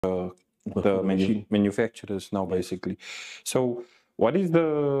the machine. manufacturers now, basically. So what is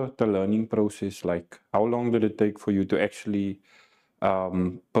the learning process like? How long did it take for you to actually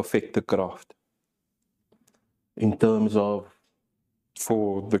perfect the craft In terms of,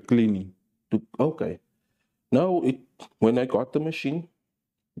 for the cleaning? okay. Now, when I got the machine,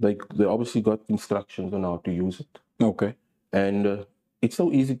 they obviously got instructions on how to use it. Okay. And it's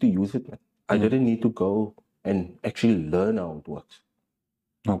so easy to use it, man. I didn't need to go and actually learn how it works.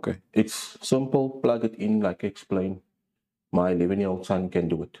 Okay. It's simple, plug it in, like I explained. My 11-year-old son can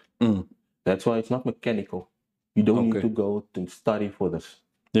do it. That's why it's not mechanical. You don't need to go to study for this.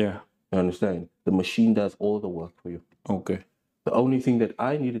 Yeah. You understand? The machine does all the work for you. Okay. The only thing that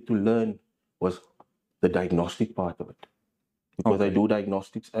I needed to learn was the diagnostic part of it. Because I do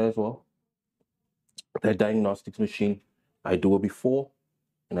diagnostics as well. That diagnostics machine, I do it before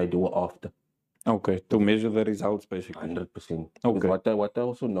and I do it after. Okay. To measure the results, basically. 100%. Okay. Because what I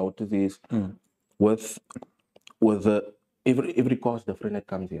also notice is with every car is different that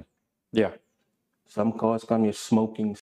comes here. Yeah. Some cars come here smoking,